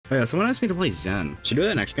Oh yeah, someone asked me to play Zen. Should I do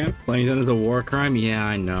that next game? Playing Zen is a war crime? Yeah,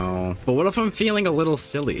 I know. But what if I'm feeling a little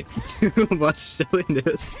silly? Too much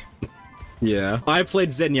silliness. Yeah. I played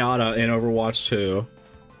Zenyatta in Overwatch 2.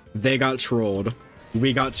 They got trolled.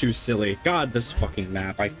 We got too silly. God, this fucking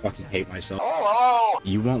map. I fucking hate myself.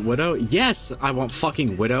 You want Widow? Yes, I want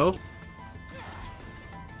fucking Widow.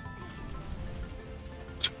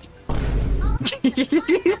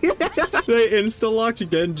 They insta-locked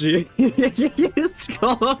Genji. It's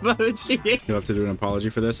called emoji. You'll have to do an apology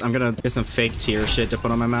for this. I'm gonna get some fake tear shit to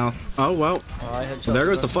put on my mouth. Oh, well. So there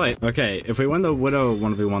goes the fight. Okay, if we win the Widow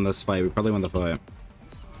 1v1 this fight, we probably win the fight.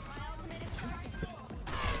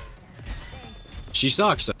 She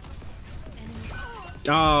sucks.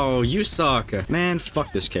 Oh, you suck. Man,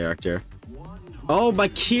 fuck this character. Oh, my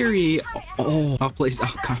Kiri. Oh,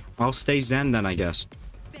 I'll stay Zen then, I guess.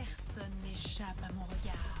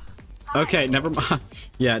 Okay, never mind.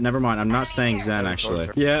 Yeah, never mind. I'm not staying Zen, actually.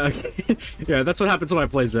 Yeah, okay. Yeah, that's what happens when I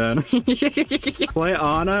play Zen. Play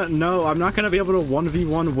Ana? No, I'm not gonna be able to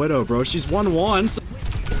 1v1 Widow, bro. She's won once.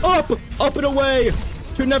 Up and away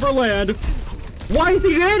to Neverland. Why is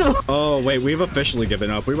he dead? Oh, wait, we've officially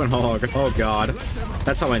given up. We went hog. Oh, God.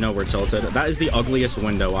 That's how I know we're tilted. That is the ugliest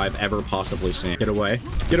window I've ever possibly seen. Get away.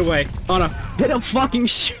 Get away. Ana, get a fucking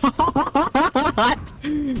shot.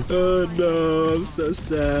 Oh, no. I'm so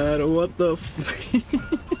sad. What the f...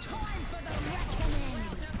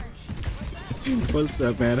 What's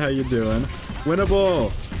up, man? How you doing?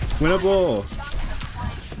 Winnable. Winnable.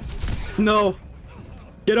 No.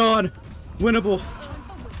 Get on. Winnable.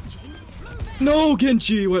 No,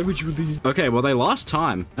 Genji, why would you leave? Okay, well, they lost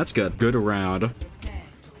time. That's good. Good round.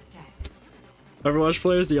 Overwatch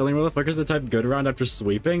players, the only motherfuckers that type good round after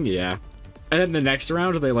sweeping? Yeah. And then the next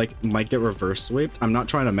round, they, like, might get reverse sweeped. I'm not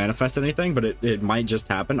trying to manifest anything, but it might just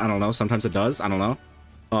happen. I don't know. Sometimes it does. I don't know.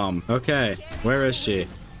 Okay. Where is she?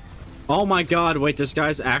 Oh my god, wait, this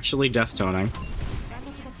guy's actually death toning.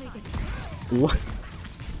 What?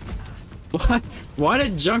 What? Why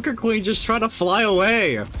did Junker Queen just try to fly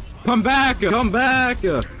away? Come back! Come back!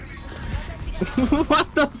 What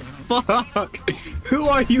the fuck? Who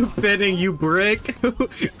are you pinning, you brick?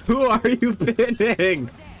 Who are you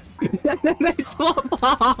pinning? And then they swap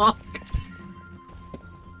off!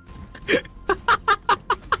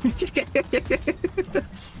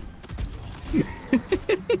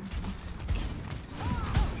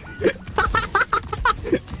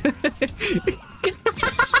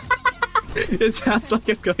 It sounds like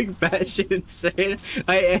I'm going batshit insane.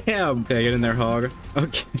 I am. Okay, get in there, hog.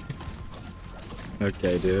 Okay.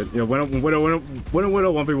 Okay, dude. Yo, win a Widow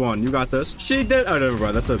 1v1. You got this. She did. Oh, never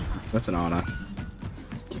mind. That's an Ana.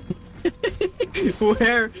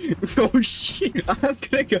 Where? Oh shit! I'm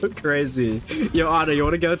gonna go crazy. Yo, Ana, you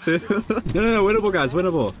wanna go too? No, winnable, guys,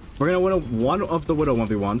 winnable. We're gonna win one of the Widow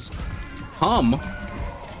 1v1s.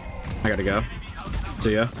 I gotta go.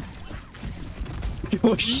 See ya.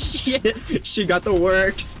 Oh shit! She got the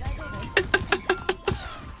works.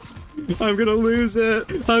 I'm gonna lose it.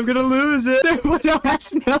 I'm gonna lose it. The Widow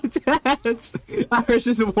has no deaths. Ours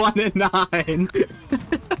is 1 in 9.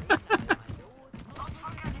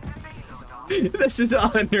 This is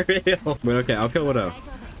unreal. Wait, okay, I'll kill Widow.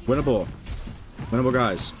 Winnable. Winnable,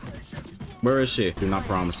 guys. Where is she? Do not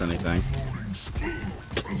promise anything.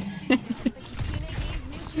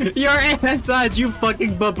 You're anti, you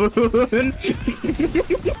fucking baboon.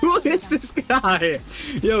 Who is this guy?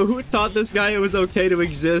 Yo, who taught this guy it was okay to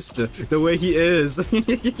exist the way he is?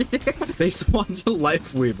 They spawned a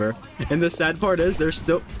Life Weaver. And the sad part is they're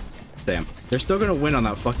still... Damn. They're still gonna win on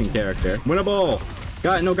that fucking character. Winnable.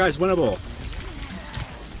 No, guys, winnable.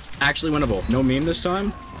 Actually winnable. No meme this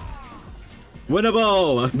time.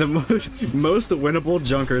 Winnable! The most winnable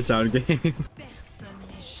Junker sound game.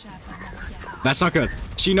 That's not good.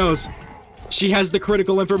 She knows. She has the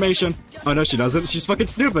critical information. Oh, no, she doesn't. She's fucking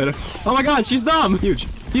stupid. Oh my god, she's dumb. Huge.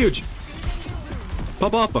 Huge.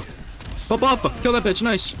 Pop off. Pop off. Kill that bitch.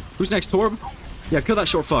 Nice. Who's next? Torb? Yeah, kill that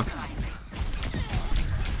short fuck.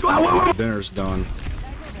 Dinner's done.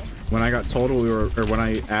 When I got told what we were, or when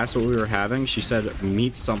I asked what we were having, she said,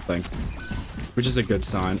 meat something. Which is a good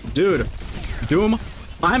sign. Dude. Doom.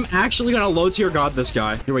 I'm actually gonna low tier god this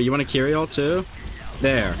guy. Here, wait, you want to carry all too?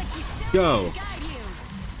 There. Go.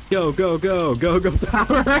 Go, go, go, go, go,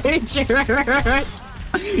 Power Rangers!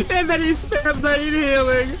 And then he spams that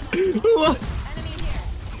healing! What?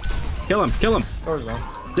 Kill him, kill him!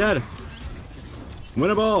 Dead.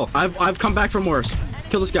 Winnable! I've come back from worse.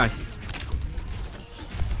 Kill this guy.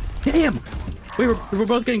 Damn! We were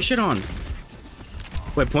both getting shit on.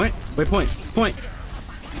 Wait, point? Wait, point. Point.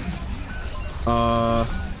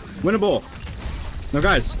 Winnable. No,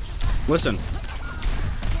 guys. Listen.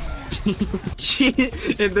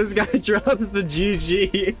 And this guy drops the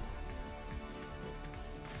GG.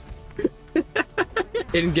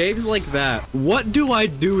 In games like that, what do I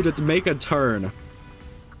do to make a turn?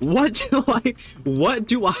 What do I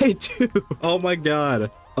do? Oh my god.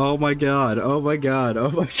 Oh my god. Oh my god. Oh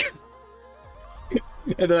my god.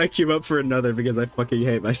 And then I queue up for another because I fucking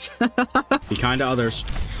hate myself. Be kind to others.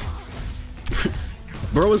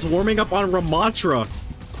 Bro is warming up on Ramatra.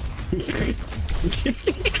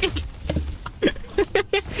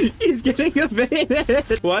 He's getting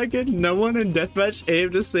evaded. Why could no one in deathmatch aim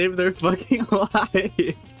to save their fucking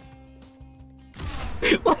life?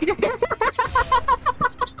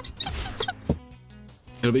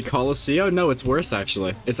 It'll be Coliseum? No, it's worse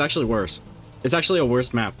actually. It's actually worse. It's actually a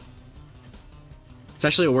worse map. It's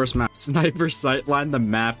actually a worse map. Sniper sightline the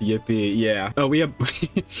map, yippee. Yeah. Oh, we have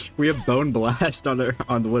we have Bone Blast on the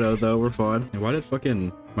Widow though. We're fine. And why did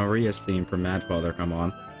fucking Maria's theme for Madfather come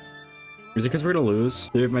on? Is it because we're gonna lose?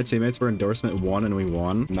 3 of my teammates were endorsement 1 and we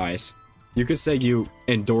won. Nice. You could say you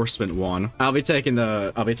endorsement 1. I'll be taking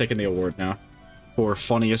the award now. For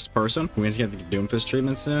funniest person. We're gonna get the Doomfist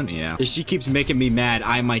treatment soon. Yeah. If she keeps making me mad,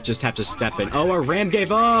 I might just have to step in. Oh, our Ram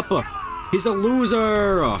gave up. He's a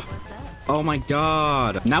loser. Oh my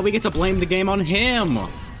god. Now we get to blame the game on him.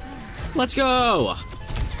 Let's go.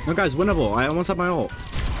 No, guys, winnable. I almost have my ult.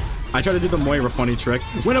 I tried to do the Moira funny trick.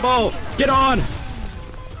 Winnable. Get on.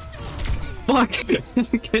 Fuck.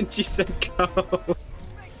 Kenji said go.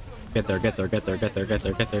 Get there, get there, get there, get there, get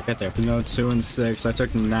there, get there, get there. No, 2 and 6. I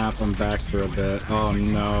took a nap. I'm back for a bit. Oh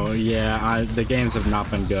no. Yeah, the games have not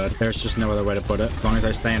been good. There's just no other way to put it. As long as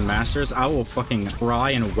I stay in Masters, I will fucking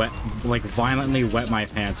cry and violently wet my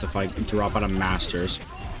pants if I drop out of Masters.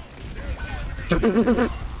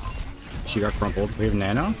 She got crumpled. We have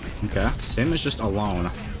Nano? Okay. Sim is just alone.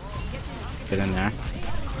 Get in there.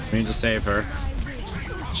 We need to save her.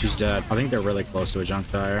 She's dead. I think they're really close to a junk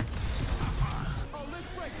tire.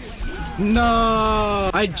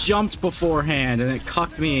 No! I jumped beforehand and it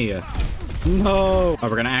cucked me. No! Oh,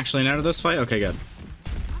 we're gonna actually enter this fight? Okay, good.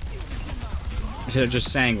 Instead of just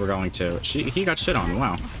saying we're going to. He got shit on.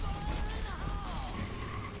 Wow.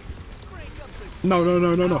 No, no,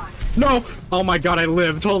 no, no, no. No! Oh my god, I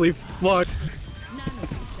lived. Holy fuck.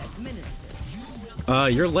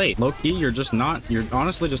 You're late. Low-key, you're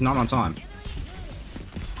honestly just not on time.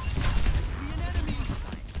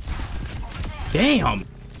 Damn!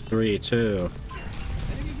 3, 2.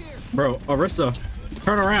 Bro, Orisa,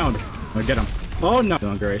 turn around. Oh, get him. Oh no.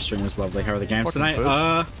 Doing great. Stream was lovely. How are the games tonight?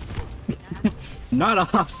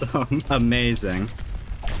 Not awesome. Amazing.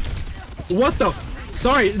 What the?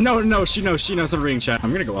 Sorry. No. She knows I'm reading chat.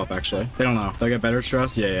 I'm gonna go up actually. They don't know. They'll get better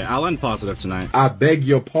trust. Yeah. I'll end positive tonight. I beg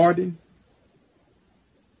your pardon.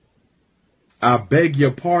 I beg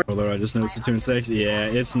your pardon. Although I just noticed the 2 and 6. Yeah,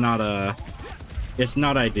 it's not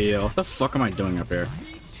ideal. What the fuck am I doing up here?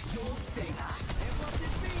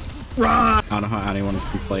 I don't know how anyone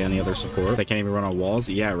can play any other support. They can't even run on walls.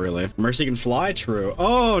 Yeah, really. Mercy can fly? True.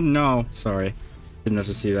 Oh, no. Sorry. Didn't have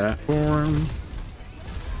to see that.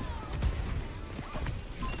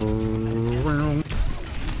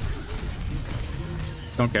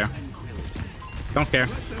 Don't care. Don't care.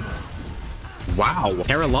 Wow.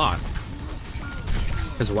 Care a lot.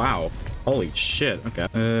 Because wow. Holy shit. Okay.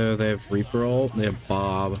 They have Reaper ult. They have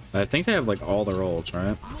Bob. I think they have like all their ults,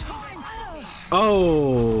 right?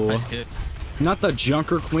 Oh, nice kid. Not the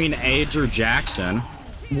Junker Queen Age or Jackson.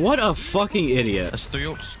 What a fucking idiot. That's 3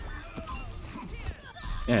 ults.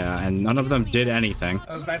 Yeah, and none of them did anything.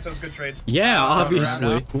 That was nice. That was a good trade. Yeah,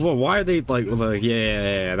 obviously. Well, why are they like,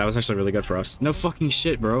 yeah, that was actually really good for us. No fucking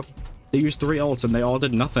shit, bro. They used 3 ults and they all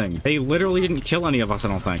did nothing. They literally didn't kill any of us, I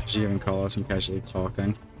don't think. Did you even call us and casually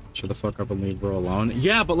talking? Shut the fuck up and leave bro alone.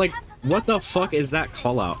 Yeah, but like, what the fuck is that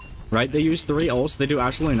call out? Right? They use 3 ults, they do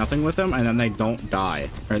absolutely nothing with them, and then they don't die.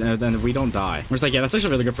 Or then we don't die. We're just like, yeah, that's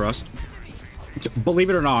actually really good for us. Believe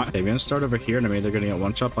it or not. They're gonna start over here, and I'm either gonna get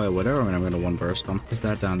one shot by a Widow, or I'm gonna one burst them. Is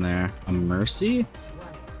that down there? A Mercy?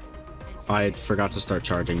 I forgot to start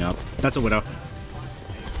charging up. That's a Widow.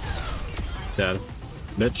 Dead.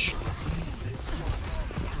 Bitch.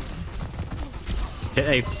 Hit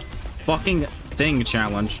a fucking thing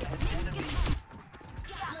challenge.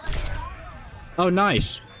 Oh,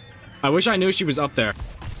 nice. I wish I knew she was up there.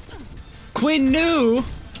 Quinn knew!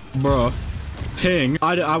 Bruh. Ping.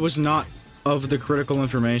 I was not of the critical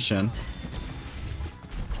information.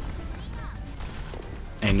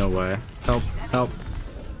 Ain't no way. Help. Help.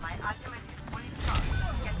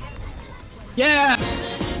 Yeah!